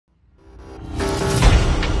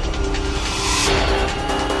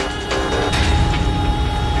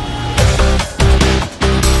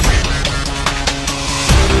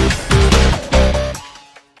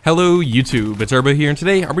Hello YouTube, it's Turbo here, and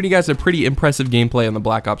today I'm bringing you guys a pretty impressive gameplay on the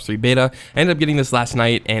Black Ops 3 beta. I ended up getting this last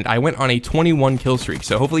night, and I went on a 21 kill streak,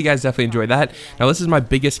 so hopefully you guys definitely enjoy that. Now this is my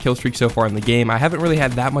biggest kill streak so far in the game. I haven't really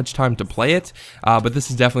had that much time to play it, but this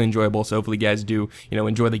is definitely enjoyable, so hopefully you guys do,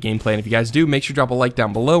 enjoy the gameplay. And if you guys do, make sure to drop a like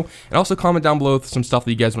down below, and also comment down below with some stuff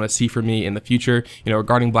that you guys want to see from me in the future,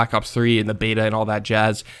 regarding Black Ops 3 and the beta and all that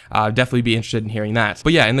jazz. Definitely be interested in hearing that.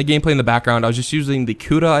 But yeah, in the gameplay in the background, I was just using the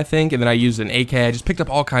COD, I think, and then I used an AK. I just picked up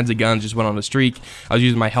all kinds of guns, just went on a streak. I was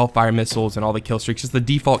using my Hellfire missiles and all the kill streaks, just the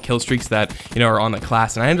default kill streaks that are on the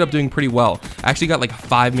class, and I ended up doing pretty well. I actually got like a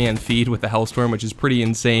 5-man feed with the Hellstorm, which is pretty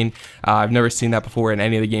insane. I've never seen that before in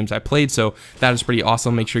any of the games I played, so that is pretty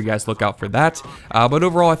awesome. Make sure you guys look out for that. But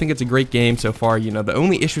overall, I think it's a great game so far. The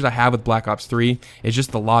only issues I have with Black Ops 3 is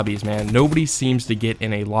just the lobbies, man. Nobody seems to get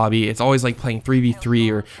in a lobby. It's always like playing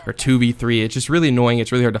 3v3 or 2v3. It's just really annoying.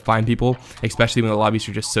 It's really hard to find people, especially when the lobbies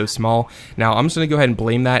are just so small. Now, I'm just going to go ahead and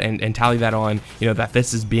blame that and tally that on, that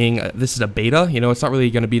this is a beta. It's not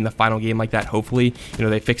really going to be in the final game like that. Hopefully,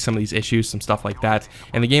 they fix some of these issues, some stuff like that,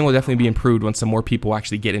 and the game will definitely be improved when some more people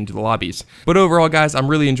actually get into the lobbies. But overall, guys, I'm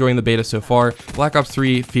really enjoying the beta so far. Black Ops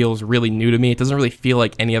 3 feels really new to me. It doesn't really feel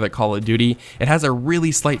like any other Call of Duty. It has a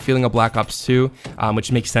really slight feeling of Black Ops 2,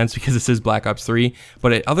 which makes sense because this is Black Ops 3,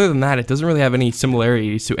 but other than that, it doesn't really have any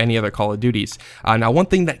similarities to any other Call of Duties. Now, one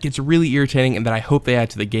thing that gets really irritating and that I hope they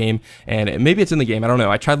add to the game, and maybe it's in the game, I don't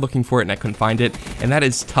know, I tried looking for it and I couldn't find it, and that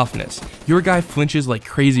is toughness. Your guy flinches like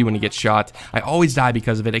crazy when he gets shot. I always die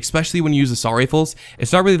because of it, especially when you use assault rifles.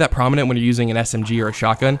 It's not really that prominent when you're using an SMG or a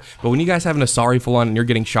shotgun, but when you guys have an assault rifle on and you're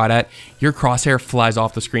getting shot at, your crosshair flies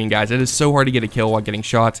off the screen, guys. It is so hard to get a kill while getting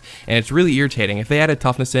shot, and it's really irritating. If they added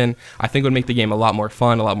toughness in, I think it would make the game a lot more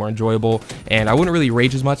fun, a lot more enjoyable, and I wouldn't really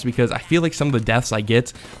rage as much because I feel like some of the deaths I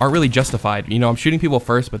get aren't really justified. I'm shooting people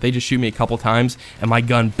first, but they just shoot me a couple times, and my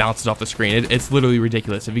gun bounces off the screen. It's literally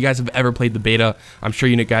ridiculous. If you guys have ever played the beta, I'm sure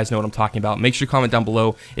you guys know what I'm talking about. Make sure to comment down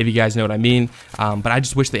below if you guys know what I mean, but I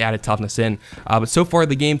just wish they added toughness in. But so far,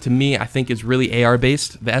 the game, to me, I think is really AR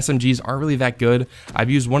based. The SMGs aren't really that good. I've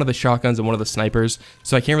used one of the shotguns and one of the snipers,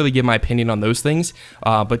 so I can't really give my opinion on those things,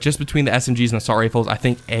 but just between the SMGs and assault rifles, I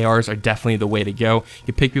think ARs are definitely the way to go.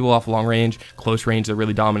 You pick people off long range, close range, they're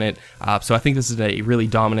really dominant, so I think this is a really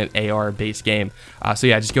dominant AR based game. So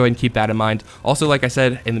yeah, just go ahead and keep that in mind. Also, like I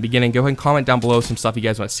said in the beginning, go ahead and comment down below some stuff you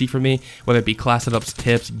guys want to see from me, whether it be class setups,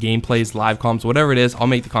 tips, gameplays, live comms, whatever it is. I'll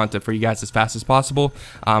make the content for you guys as fast as possible.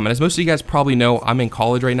 And as most of you guys probably know, I'm in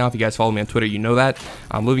college right now. If you guys follow me on Twitter, you know that.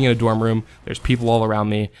 I'm living in a dorm room. There's people all around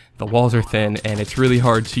me. The walls are thin, and it's really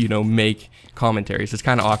hard to, make commentaries. It's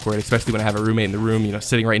kind of awkward, especially when I have a roommate in the room,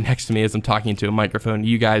 sitting right next to me as I'm talking to a microphone to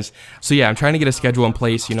you guys. So yeah, I'm trying to get a schedule in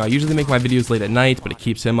place. I usually make my videos late at night, but it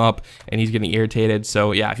keeps him up, and he's getting irritated.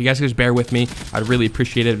 So yeah, if you guys could just bear with me, I'd really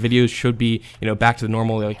appreciate it. Videos should be, back to the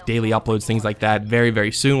normal, like daily uploads, things like that, very,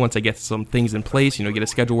 very soon once I get some things in place, get a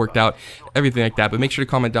schedule worked out, everything like that. But make sure to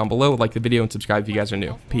comment down below, like the video, and subscribe if you guys are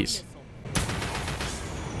new. Peace.